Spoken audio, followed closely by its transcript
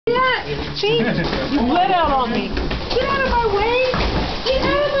See? You bled out on me. Get out of my way! Get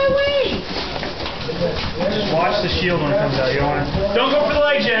out of my way! Just watch the shield when it comes out. You don't go for the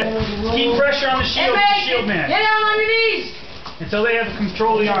legs yet. Keep pressure on the shield. Inmate, Shield man. get down on your knees! Until they have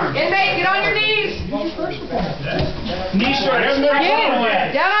control of the arm. Inmate, get on your knees! Knee strikes. Down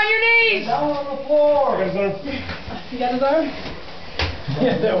on your knees! Down on the floor. You got his arm?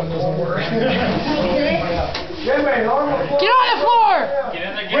 Yeah, that one doesn't work. Get on the floor! Get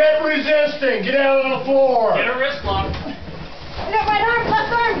in there. Red resisting. Get out on the floor. Get a wrist lock. Right arm,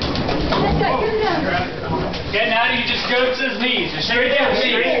 left arm! Get him down. Okay, now you just go to his knees. Just straight down.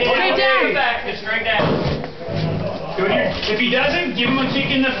 Straight down. Back. Just straight down. Go to your, if he doesn't, give him a kick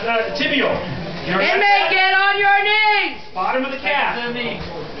in the tibial. You know, Inmate, get on your knees! bottom of the calf.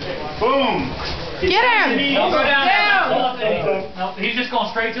 Boom. Get him! Don't go down. Down. Nope, he's just going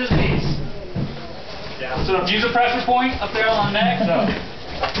straight to his knees. So use a pressure point up there on the neck. So.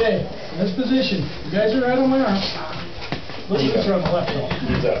 Okay, in this position, you guys are right on my arm. Let's just run the left arm.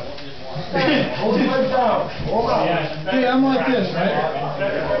 Hold your legs down. Hold on. Okay, I'm like this,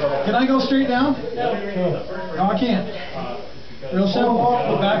 right? Can I go straight down? No, I can't. Real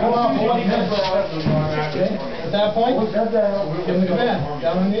simple. Back them up, hold up this. Okay, at that point, give them the command.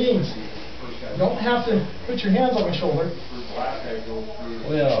 Down on the knees. You don't have to put your hands on my shoulder.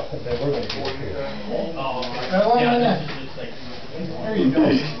 Well, we're going to do it here. Right along my neck. There you go.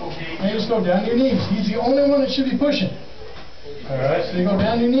 Now you just go down to your knees. He's the only one that should be pushing. Alright, so you go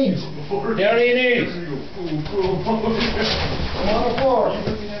down to your knees. Down to your knees. Come on the floor.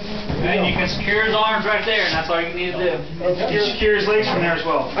 And you can secure his arms right there, and that's all you need to do. You secure his legs from there as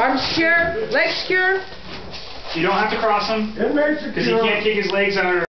well. Arms secure, legs secure. You don't have to cross them, because he can't kick his legs under.